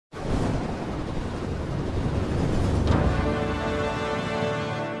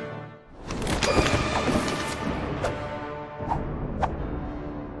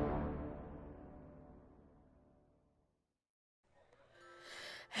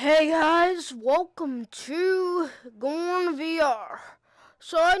Hey guys, welcome to GORN VR.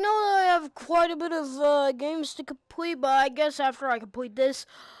 So I know that I have quite a bit of games to complete, but I guess after I complete this,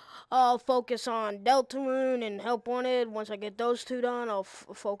 I'll focus on Deltarune and Help Wanted. Once I get those two done, I'll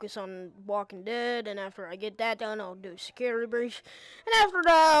focus on Walking Dead, and after I get that done, I'll do Security Breach. And after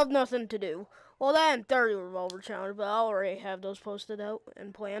that, I'll have nothing to do. Well, that and 30 Revolver Challenge, but I already have those posted out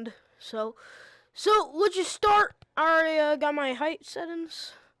and planned. So let's just start. I already got my height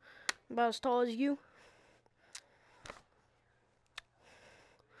settings. About as tall as you.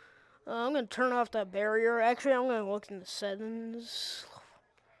 I'm going to turn off that barrier. Actually, I'm going to look in the settings.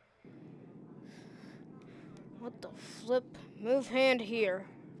 What the flip? Move hand here.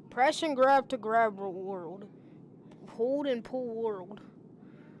 Press and grab to grab world. Hold and pull world.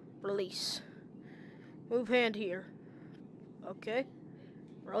 Release. Move hand here. Okay.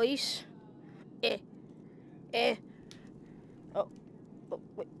 Release. Oh,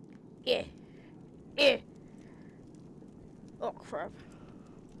 wait. Oh, crap.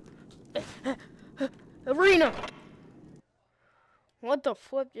 Arena! What the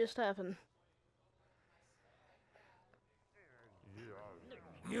flip just happened?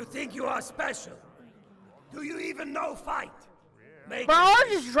 You think you are special? Do you even know fight? Bro, I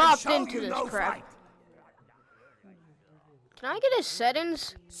just dropped into this crap. Fight. Can I get his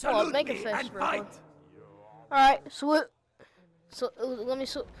settings? Salute make a me fist, and bro. fight. Alright, so let me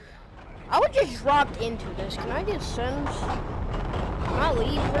I would just dropped into this. Can I get settings? Can I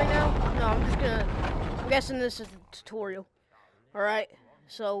leave right now? No, I'm just gonna. I'm guessing this is a tutorial. Alright,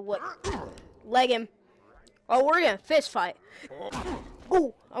 so what? Leg him. Oh, we're gonna fist fight.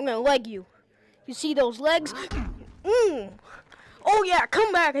 Oh, I'm gonna leg you. You see those legs? Oh yeah,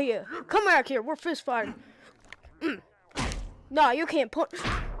 come back here. Come back here. We're fist fighting. Nah, you can't punch.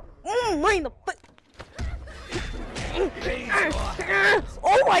 Right in the foot.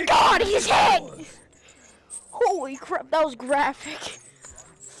 Oh my god, he's hit! Holy crap, that was graphic.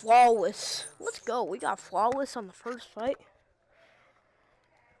 Flawless. Let's go. We got flawless on the first fight.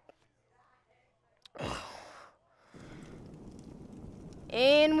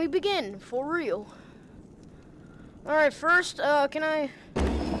 And we begin, for real. Alright, first, can I...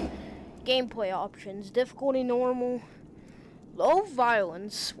 Gameplay options. Difficulty normal. Low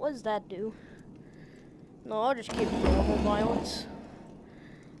violence. What does that do? No, I'll just keep normal violence.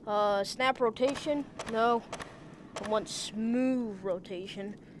 Snap rotation? No. I want smooth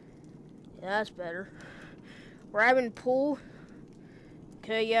rotation. Yeah, that's better. Grab and pull.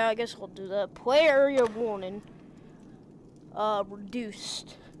 Okay, yeah, I guess I'll do that. Play area warning.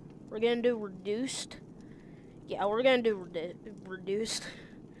 Reduced. We're gonna do reduced. Yeah, we're gonna do reduced.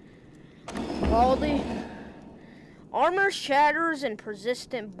 Quality. Armor shatters and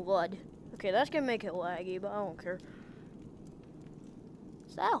persistent blood. Okay, that's gonna make it laggy, but I don't care.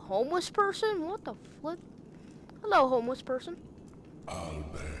 Is that a homeless person? What the flip? Hello, homeless person.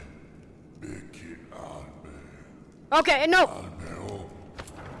 Okay, no!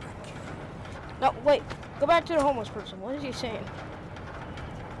 No, wait. Go back to the homeless person. What is he saying?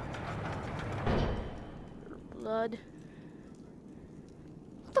 Blood.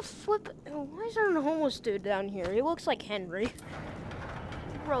 What the flip? Why is there a homeless dude down here? He looks like Henry.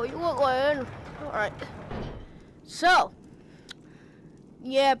 Bro, you look like Henry. Alright. So.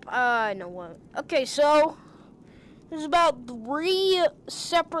 Yep, I know what. Okay, so. There's about 3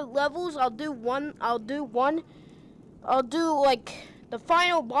 separate levels. I'll do like the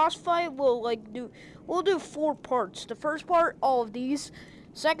final boss fight. We'll do 4 parts. The first part, all of these.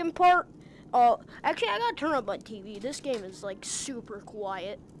 Second part, actually I gotta turn up my TV. This game is like super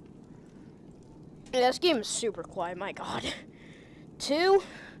quiet. Yeah, this game is super quiet, my god. 2,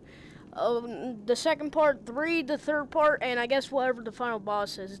 the second part, 3, the third part, and I guess whatever the final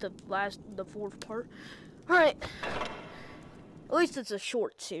boss is, the 4th part. Alright. At least it's a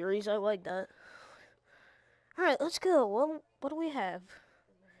short series, I like that. Alright, let's go. What do we have?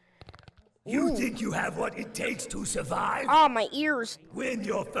 You think you have what it takes to survive? Ah, my ears. Win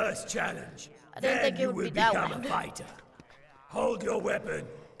your first challenge. I didn't think it would be that loud. Then you will become a fighter. Hold your weapon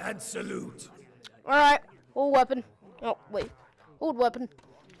and salute. Alright, hold weapon. Oh, wait. Hold weapon.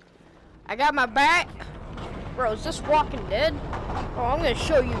 I got my bat. Bro, is this Walking Dead? Oh, I'm gonna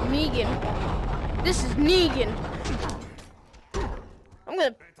show you Negan. This is Negan. I'm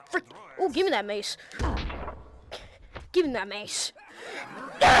gonna frick. Oh, give me that mace. Give me that mace.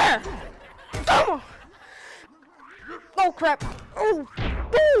 Ah! Oh! Oh, crap. Oh,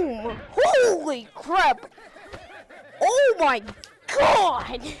 boom. Holy crap. Oh, my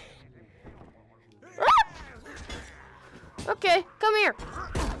God. Okay, come here.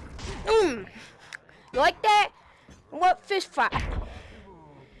 You like that? What fist fight?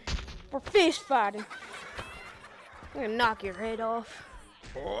 We're fist fighting. I'm gonna knock your head off.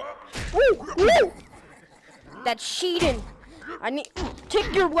 Woo! Woo! That's cheating.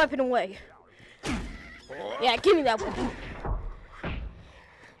 Take your weapon away. Yeah, give me that weapon.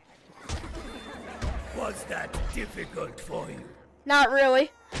 Was that difficult for you? Not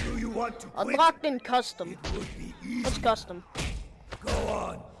really. Do you want to quit? Unlocked in custom. It would be easy. What's custom? Go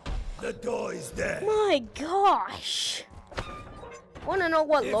on. The door is there. My gosh. Wanna know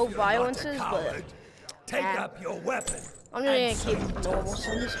what If low you're violence not a is? coward, But take up your weapon. I'm gonna and keep salute normal us.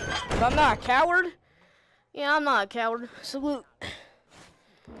 size. But I'm not a coward. Yeah, I'm not a coward. Salute.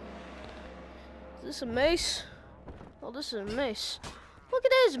 Is this a mace? Oh, this is a mace. Look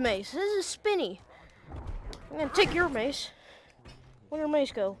at this mace. This is spinny. I'm gonna take your mace. Where'd your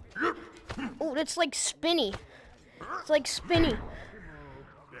mace go? Oh, that's like spinny. It's like spinny.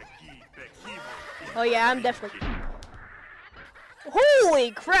 Oh yeah, I'm definitely...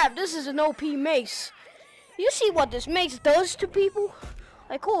 Holy crap, this is an OP mace. You see what this mace does to people?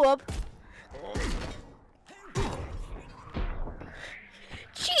 Like, hold up.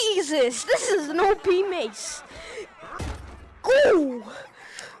 Jesus, this is an OP mace. Go!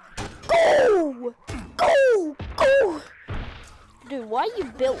 Go! Go! Go! Dude, why you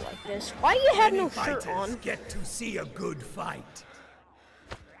built like this? Why you have no shirt on? Get to see a good fight.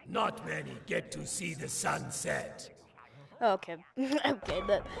 Not many get to see the sunset. Okay, okay,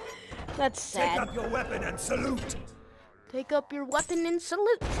 that's sad. Take up your weapon and salute. Take up your weapon and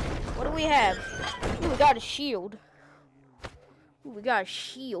salute. What do we have? Ooh, we got a shield. Ooh, we got a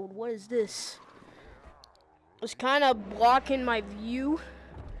shield. What is this? It's kind of blocking my view.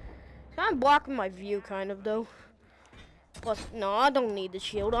 It's kind of blocking my view, kind of, though. Plus, no, I don't need the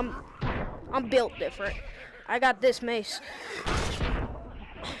shield. I'm built different. I got this mace.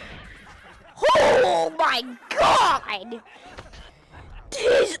 Oh my God!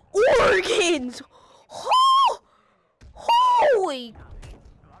 These organs! Oh, holy!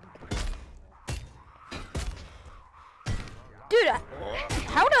 Dude,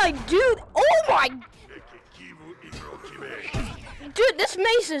 how did I do? Oh my! Dude, this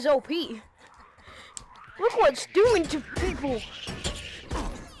mace is OP. Look what it's doing to people.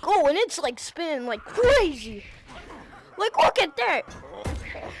 Oh, and it's like spinning like crazy. Like, look at that.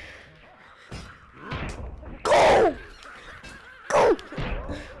 Go! Go!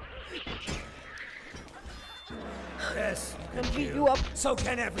 Yes, I'll beat you up. so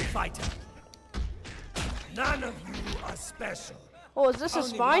can every fighter. None of you are special. Oh, is this a Only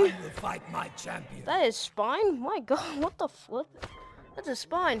spine? one will fight my champion. That is spine? My God, what the flip? That's a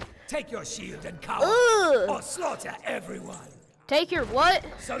spine. Take your shield and cower, Ugh. or slaughter everyone. Take your what?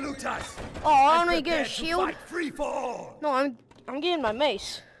 Salute us. Oh, I and only get a prepare to shield? fight free for all. No, I'm getting my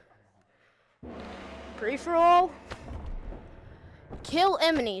mace. Free for all. Kill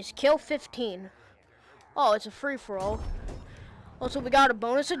enemies. Kill 15. Oh, it's a free for all. Also, we got a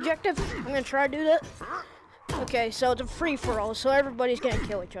bonus objective. I'm gonna try to do that. Okay, so it's a free for all, so everybody's gonna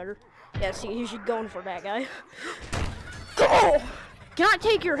kill each other. Yeah, see, he's going for that guy. Go! Can I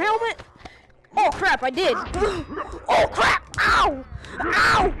take your helmet? Oh crap, I did. Oh crap! Ow!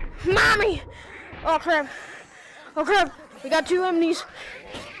 Ow! Mommy! Oh crap! Oh crap! We got 2 enemies.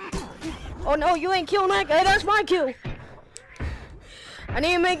 Oh no, you ain't killing that guy. That's my kill. I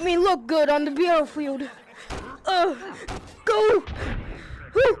need to make me look good on the battlefield. Go!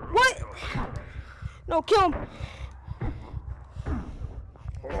 Who? What? No, kill him.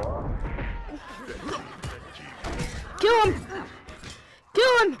 Kill him!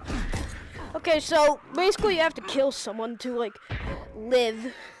 Kill him! Okay, so basically you have to kill someone to like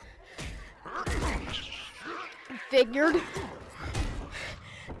live. Figured.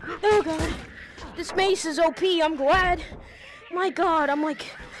 Oh God, this mace is OP. I'm glad. My God, I'm like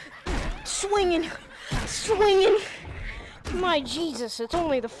swinging. My Jesus, it's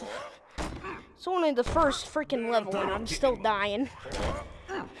only the first freaking level, and I'm still dying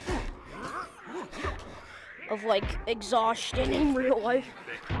of like exhaustion in real life.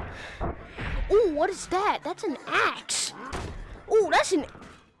 Ooh, what is that? That's an axe. Ooh, that's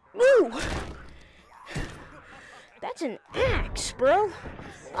an axe, bro.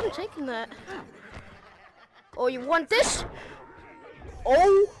 I'm taking that. Oh, you want this?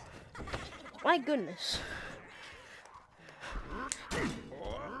 Oh, my goodness.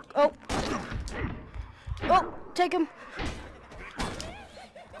 Oh. Oh, take him.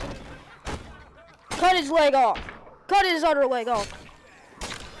 Cut his leg off. Cut his other leg off.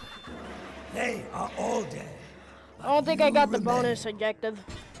 They are all dead. I don't think I got the remain. bonus objective.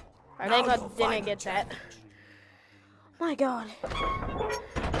 I Now think I you'll find didn't a get that. challenge. My God. My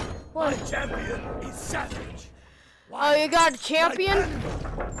What? champion is savage. Oh, you got a champion?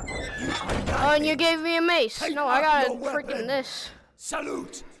 Oh, and you gave me a mace. Take No, I up got a your freaking weapon. this.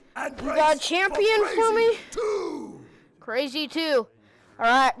 Salute and You got a champion for me? Two. Crazy 2.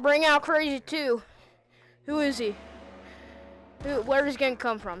 Alright, bring out Crazy 2. Who is he? Where is he gonna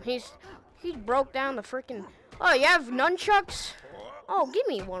come from? He broke down the freaking... Oh, you have nunchucks? Oh, give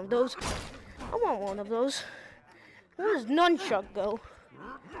me one of those. I want one of those. Where does nunchuck go?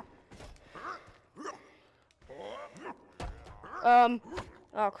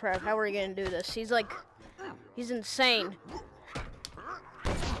 Oh crap, how are we gonna do this? He's insane.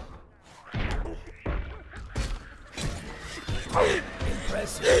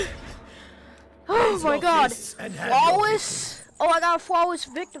 Impressive. Oh my god. And have Flawless? Oh, I got a flawless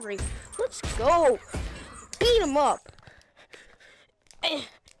victory. Let's go. Beat him up.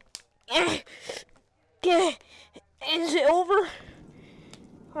 Is it over?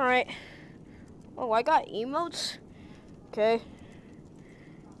 Alright. Oh, I got emotes? Okay.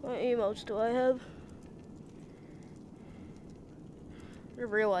 What emotes do I have? I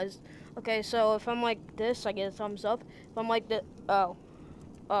realized. Okay, so if I'm like this, I get a thumbs up. If I'm like this, if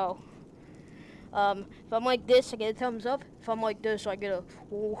I'm like this, I get a thumbs up. If I'm like this, I get a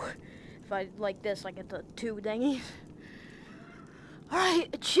whoa. If I like this, I get the 2 dingies.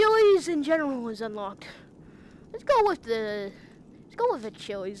 Alright, Chili's in general is unlocked. Let's go with the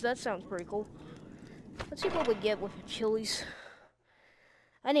Chili's. That sounds pretty cool. Let's see what we get with the Chili's.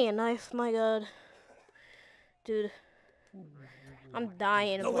 I need a knife, my god. Dude. I'm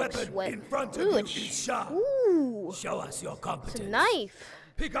dying of like sweat. In front of Ooh, you is sharp. Ooh. Show us your competence. It's a knife.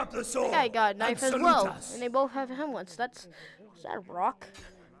 Pick up the sword. That guy got a knife as salute well. us. And they both have helmets. Is that a rock?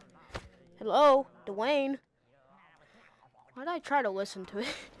 Hello, Dwayne. Why did I try to listen to it?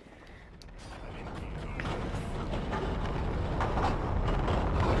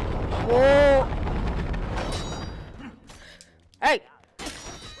 Whoa. Hey.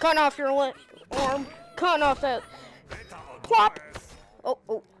 Cutting off your arm. Cutting off that. Plop.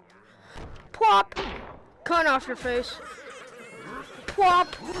 Oh. Plop. Cutting off your face.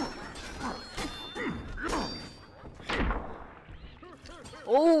 Plop.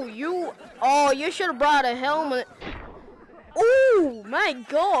 Oh, you should have brought a helmet. Oh, my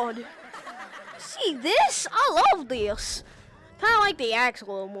god. See this? I love this. Kind of like the axe a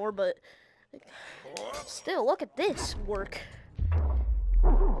little more, but still, look at this work.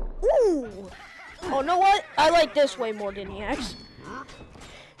 Ooh. Oh, know what? I like this way more than the axe.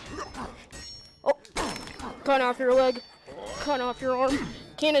 Oh, cut off your leg. Cut off your arm.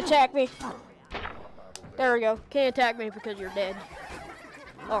 Can't attack me. There we go. Can't attack me because you're dead.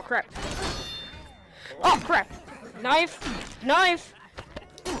 Oh, crap. Oh, crap. Knife. Knife.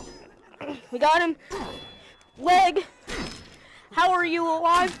 We got him. Leg. How are you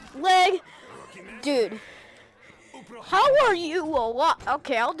alive? Leg. Dude. How are you alive?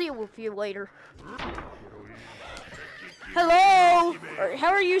 Okay, I'll deal with you later. Hello. How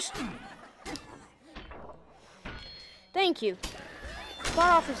are you? Thank you. Cut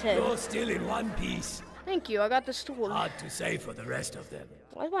off his head. You're still in one piece. Thank you, I got the sword. Hard to say for the rest of them.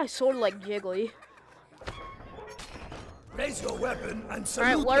 Why is my sword like jiggly? Raise your weapon and salute.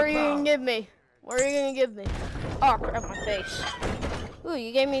 Alright, what are you gonna give me? What are you gonna give me? Oh, crap, my face. Ooh,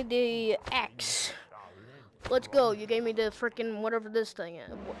 you gave me the axe. Let's go. You gave me the freaking whatever this thing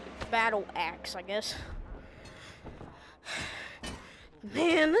is. Battle axe, I guess.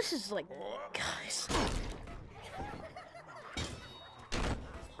 Man, this is like, guys.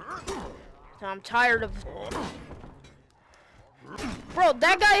 I'm tired of... Bro,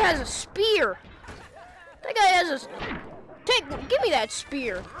 that guy has a spear. That guy has a... Give me that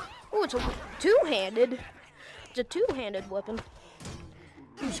spear. Oh, it's a two-handed. It's a two-handed weapon.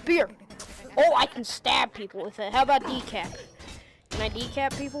 Ooh, spear. Oh, I can stab people with it. How about decap? Can I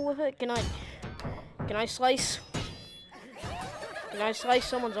decap people with it? Can I slice? Can I slice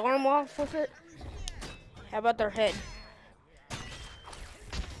someone's arm off with it? How about their head?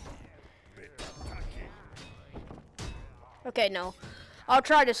 Okay, no. I'll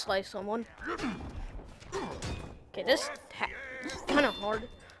try to slice someone. Okay, this is kind of hard.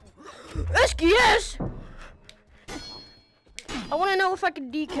 Yes! I want to know if I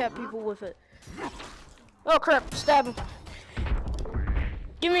can decap people with it. Oh crap, stab him.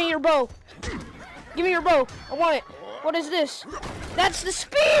 Give me your bow. Give me your bow. I want it. What is this? That's the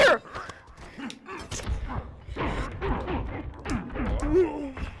spear!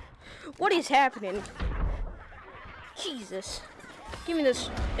 What is happening? Jesus. Give me this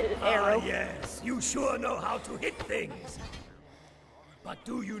arrow. Ah, yes, you sure know how to hit things. But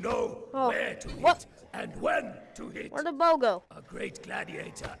do you know where to hit and when to hit? Where'd the bow go? A great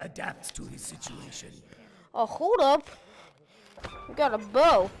gladiator adapts to his situation. Oh, hold up. We got a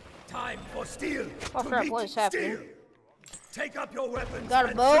bow. Time for steel. Oh crap, what is happening? Steel. Take up your weapons. Got a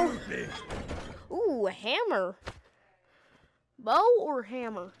and bow? salute me. Ooh, a hammer. Bow or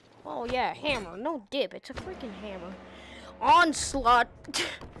hammer? Oh yeah, hammer. No dip, it's a freaking hammer. Onslaught.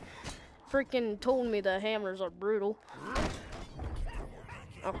 Freaking told me the hammers are brutal.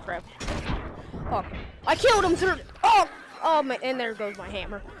 Oh crap. Oh, I killed him through. Oh man, and there goes my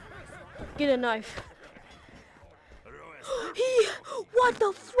hammer. Get a knife. What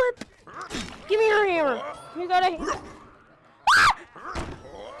the flip? Give me your hammer. You got a.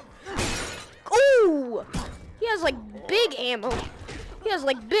 Ooh! He has like big ammo. He has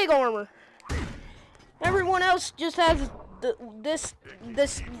like big armor. Everyone else just has this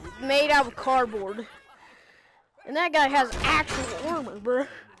made out of cardboard. And that guy has actual armor, bro.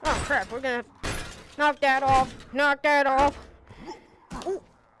 Oh crap, we're gonna knock that off. Knock that off. Ooh.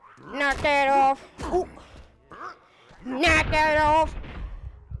 Knock that off. Ooh. Knock that off.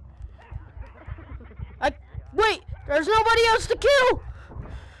 Wait, there's nobody else to kill.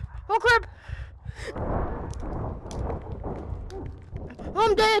 Oh crap.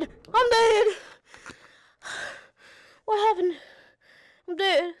 I'm dead. I'm dead. What happened? I'm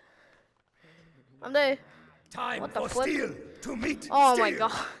dead. I'm dead. Time What the for flip? steel to meet Oh steel. my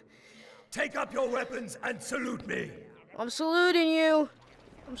god. Take up your weapons and salute me. I'm saluting you.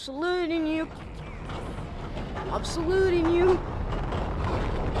 I'm saluting you. I'm saluting you.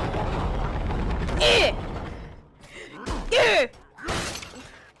 Eh! Eh!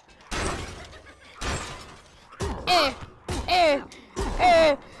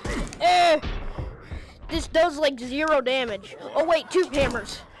 This does like 0 damage. Oh wait, 2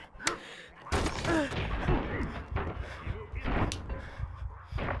 hammers.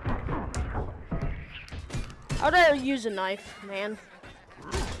 I'd rather use a knife, man.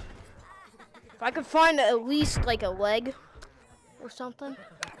 If I could find at least like a leg or something.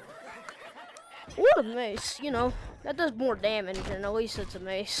 Or a mace, you know. That does more damage and at least it's a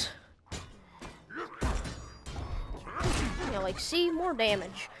mace. Yeah, like, see? More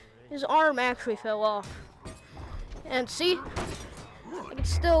damage. His arm actually fell off. And see? I can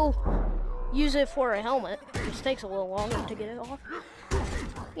still use it for a helmet. It just takes a little longer to get it off.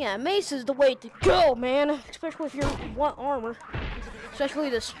 Yeah, mace is the way to go, man. Especially if you want armor. Especially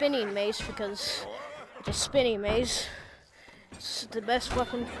the spinning mace, because it's a spinning mace. It's the best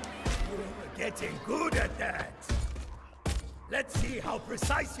weapon. You're getting good at that. Let's see how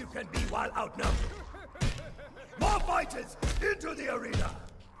precise you can be while outnumbered. More fighters into the arena.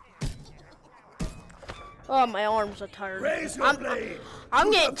 Oh, my arms are tired. Raise your blade.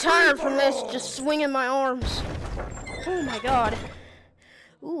 I'm getting tired from this, just swinging my arms. Oh my god.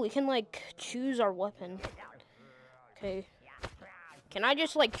 Ooh, we can like choose our weapon. Okay. Can I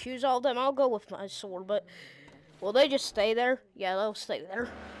just like choose all of them? I'll go with my sword, but will they just stay there? Yeah, they'll stay there.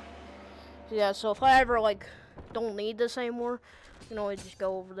 Yeah, so if I ever like don't need this anymore, you can always just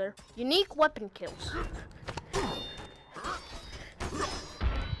go over there. Unique weapon kills.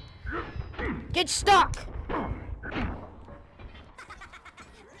 Get stuck!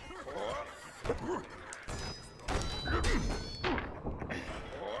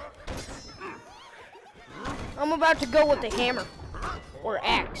 I'm about to go with the hammer or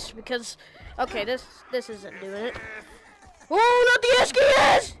axe because okay, this isn't doing it. Oh, not the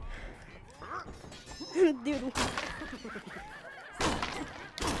SKS! Dude.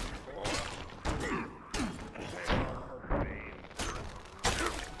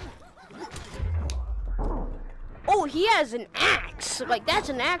 Oh, he has an axe. Like, that's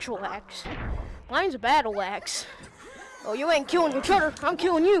an actual axe. Mine's a battle axe. Oh, you ain't killing each other. I'm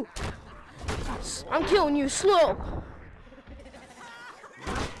killing you. I'm killing you slow.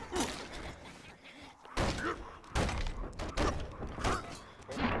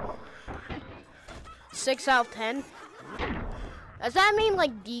 Six out of 10. Does that mean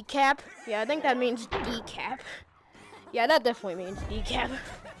like decap? Yeah, I think that means decap. Yeah, that definitely means decap.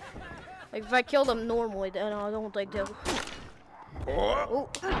 Like if I kill them normally, then I don't think they'll. Oh.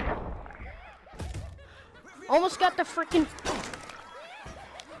 Almost got the freaking.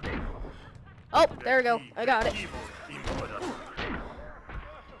 Oh, there we go. I got it.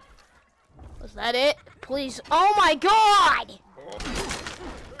 Was that it? Please. Oh my god!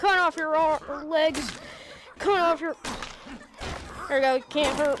 Cut off your legs. Cut off your. There we go. You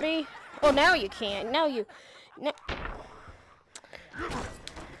can't hurt me. Oh, now you can't. Now you. No.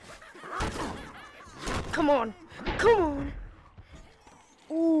 Come on. Come on.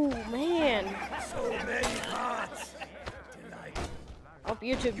 Ooh, man. So many parts. Oh,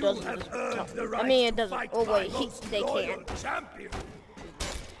 YouTube doesn't. I mean, it doesn't. Oh, wait. They can't.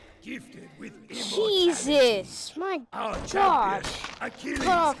 gifted with Jesus, my Our gosh. champion, Achilles,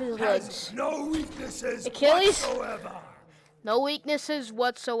 Cut off his has legs. no weaknesses Achilles? whatsoever. No weaknesses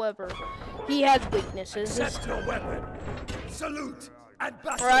whatsoever. He has weaknesses. Accept your weapon. Salute and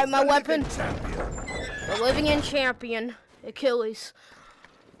battle. Alright, my the weapon. living champion. The living in champion, Achilles.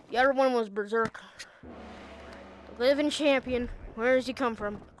 The other one was Berserk. The living champion. Where does he come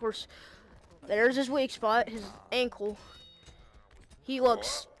from? Of course, there's his weak spot, his ankle. He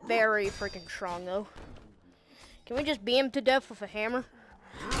looks very freaking strong, though. Can we just beat him to death with a hammer?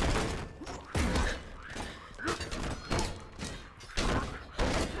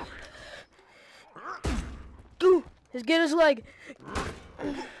 Let's get his leg.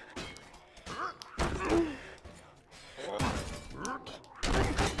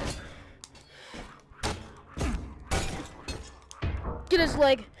 Get his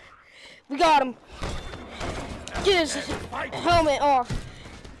leg. We got him. Get his helmet off.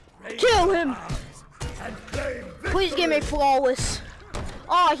 Kill him. Please give me flawless.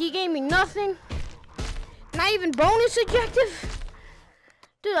 Oh, he gave me nothing. Not even bonus objective?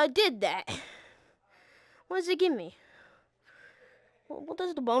 Dude, I did that. What does it give me? What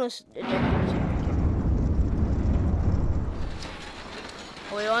does the bonus objective?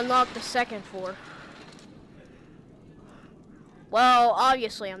 We unlocked the second floor. Well,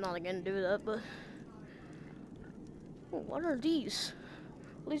 obviously I'm not gonna do that, but... Oh, what are these?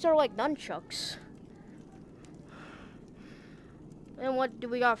 Well, these are like nunchucks. And what do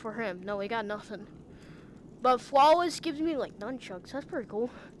we got for him? No, we got nothing. But flawless gives me like nunchucks. That's pretty cool.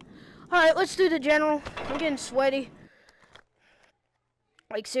 Alright, let's do the general. I'm getting sweaty.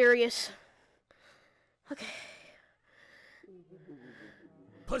 Like, serious. Okay.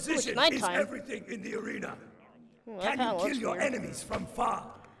 Position is everything in the arena. Well, Can you kill your enemies from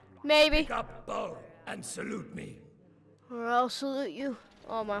far? Maybe. Pick up bow and salute me. Or I'll salute you.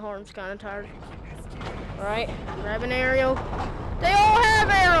 Oh, my arm's kind of tired. Alright, grab an arrow. They all have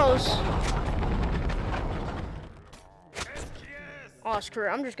arrows! Oh, screw it.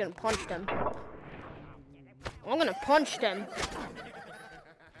 I'm just gonna punch them. I'm gonna punch them.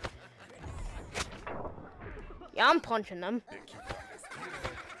 Yeah, I'm punching them.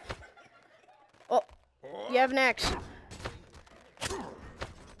 Oh, you have an axe.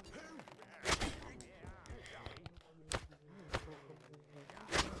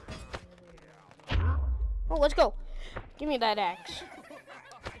 Oh, let's go. Give me that axe.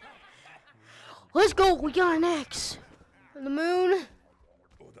 Let's go. We got an axe. And the moon.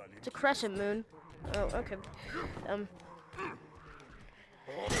 It's a crescent moon. Oh, okay. Come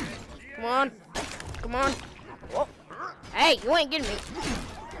on. Come on. Whoa. Hey, you ain't getting me.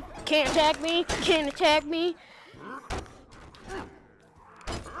 Can't attack me. Can't attack me.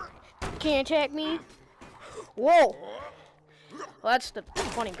 Can't attack me. Whoa. Well, that's the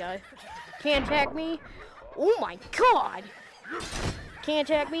funny guy. Can't attack me. Oh my god. Can't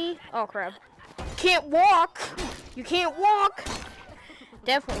attack me. Oh crap. Can't walk. You can't walk.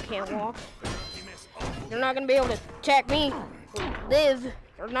 Definitely can't walk. You're not gonna be able to attack me. Live.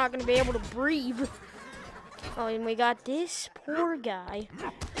 You're not gonna be able to breathe. Oh, and we got this poor guy.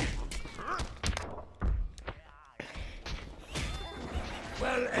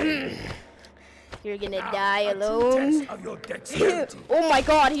 Well, you're gonna die alone. Oh my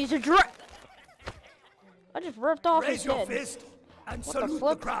god, he's a I just ripped off his head. Fist and what the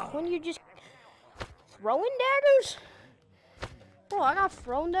flip? When you just throwing daggers? Oh, I got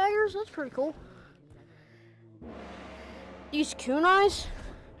throwing daggers? That's pretty cool. These kunais?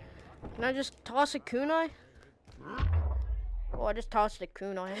 Can I just toss a kunai? Oh, I just tossed a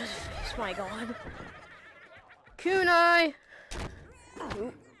kunai. Oh my god. Kunai!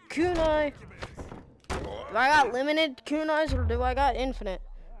 Ooh, kunai! Do I got limited kunais or do I got infinite?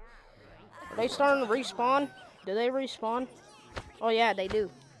 Are they starting to respawn? Do they respawn? Oh yeah, they do.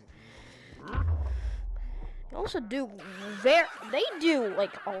 They also do they do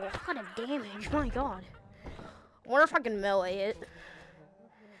like a lot of damage. My god. I wonder if I can melee it.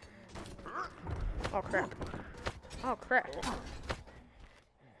 Oh crap. Oh crap.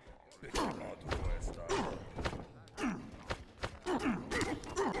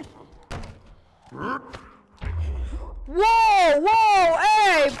 Whoa, whoa,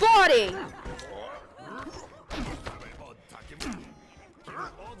 hey, buddy!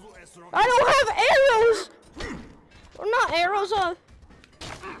 I don't have arrows! Or not arrows,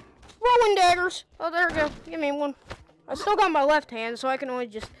 throwing daggers. Oh, there we go. Give me one. I still got my left hand, so I can only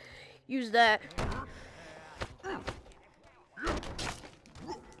just use that.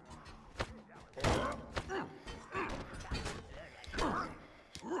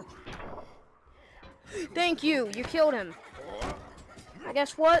 Thank you. You killed him. I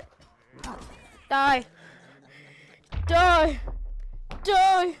guess what? Die. Die.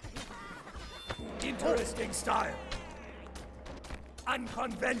 Die. Interesting style.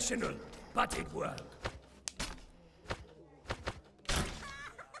 Unconventional, but it worked.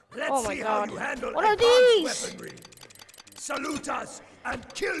 Let's see how you handle what are advanced these? weaponry. Salute us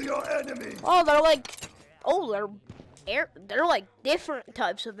and kill your enemies. Oh, they're like, they're like different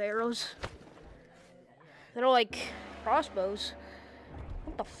types of arrows. They're like crossbows.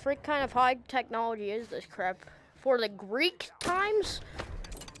 What the frick kind of high technology is this crap? For the Greek times?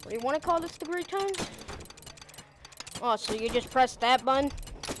 What do you want to call this, the Greek times? Oh, so you just press that button?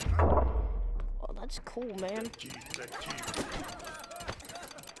 Oh, that's cool, man.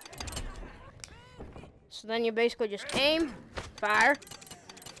 So then you basically just aim, fire,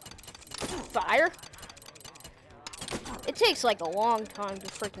 fire. It takes like a long time to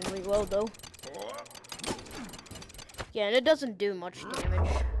freaking reload though. Yeah, and it doesn't do much damage.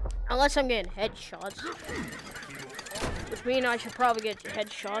 Unless I'm getting headshots. Which means I should probably get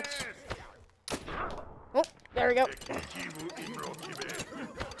headshots. Oh, there we go.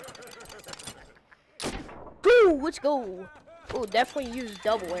 Boo, let's go. Oh, definitely use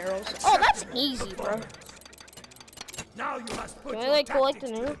double arrows. Oh, that's easy, bro. Now you must put Can I your like collect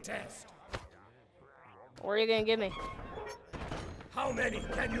tactics the to new? the test. What are you gonna give me? How many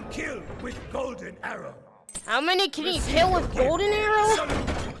can you kill with golden arrow? How many can you kill with golden arrow?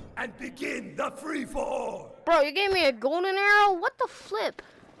 Salute and begin the free for all. Bro, you gave me a golden arrow? What the flip?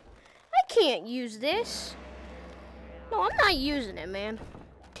 I can't use this. No, I'm not using it, man.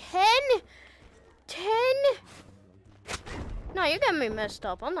 10? 10? No, you got me messed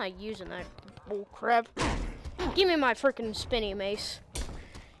up. I'm not using that bull crap. Give me my freaking spinny mace.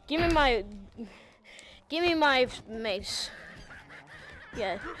 Give me my mace.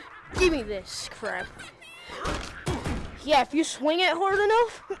 Yeah, give me this crap. Yeah, if you swing it hard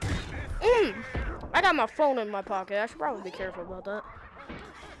enough. I got my phone in my pocket. I should probably be careful about that.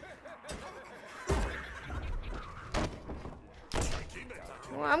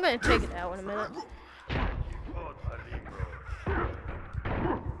 Well, I'm gonna take it out in a minute.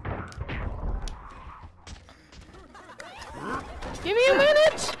 Give me a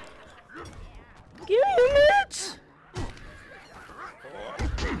minute! Give me a minute!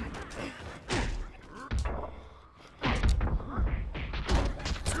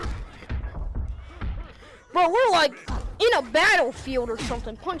 Bro, we're like in a battlefield or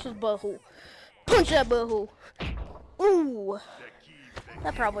something. Punch his butthole. Punch that butthole. Ooh.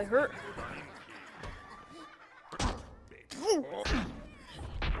 That probably hurt. I'm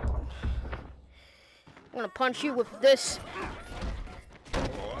gonna punch you with this.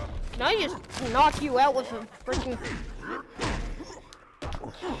 Can I just knock you out with a freaking...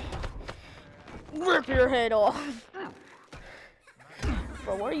 Rip your head off.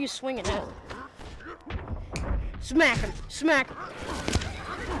 Bro, what are you swinging at? Smack him. Smack him.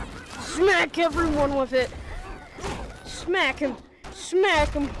 Smack everyone with it. Smack him. Smack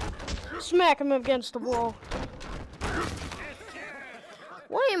him. Smack him against the wall.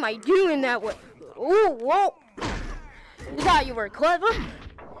 Why am I doing that way? Ooh, whoa. You thought you were clever?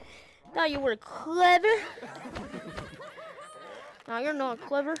 Thought you were clever? No, you're not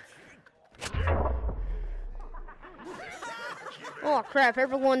clever. Oh crap,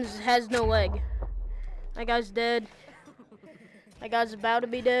 everyone has no leg. That guy's dead. That guy's about to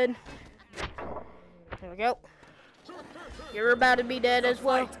be dead. There we go. You're about to be dead as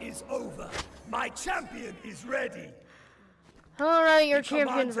well. The fight is over. My champion is ready. Alright, your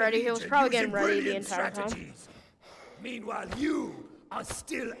champion's ready. He was probably getting ready the entire time. Meanwhile, you are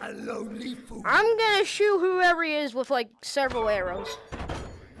still a lonely fool. I'm gonna shoot whoever he is with like several arrows.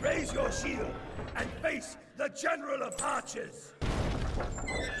 Raise your shield and face the General of Archers.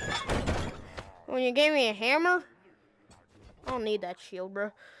 When you gave me a hammer? I don't need that shield,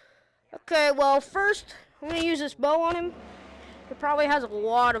 bro. Okay, well, first, I'm gonna use this bow on him. He probably has a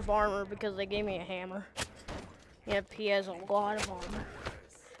lot of armor because they gave me a hammer. Yep, he has a lot of armor.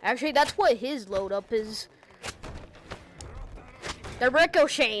 Actually, that's what his load up is. They're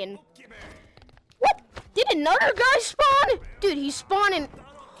ricocheting. What? Did another guy spawn? Dude, he's spawning.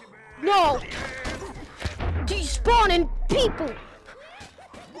 No. He's spawning people.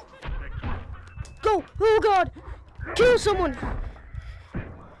 Go. Oh, God. Kill someone.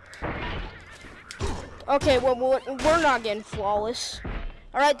 Okay, well, we're not getting flawless.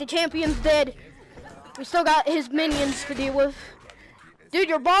 Alright, the champion's dead. We still got his minions to deal with. Dude,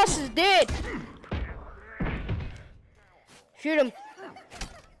 your boss is dead. Shoot him.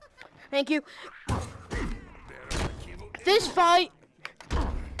 Thank you. This fight.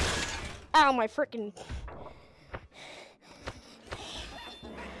 Ow, my freaking.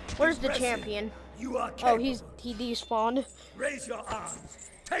 Where's the champion? You are Oh, capable. he despawned. Raise your arms.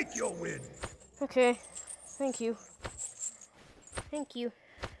 Take your win. Okay. Thank you. Thank you.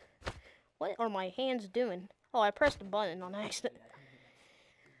 What are my hands doing? Oh, I pressed a button on accident.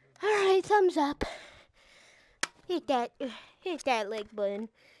 Alright, thumbs up. Hit that like button.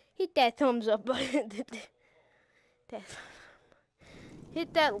 Hit that thumbs up button.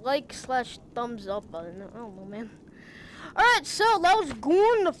 Hit that like / thumbs up button. I don't know, man. Alright, so that was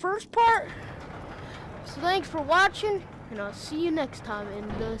GORN, the first part. So thanks for watching, and I'll see you next time in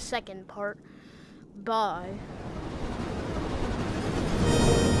the second part. Bye.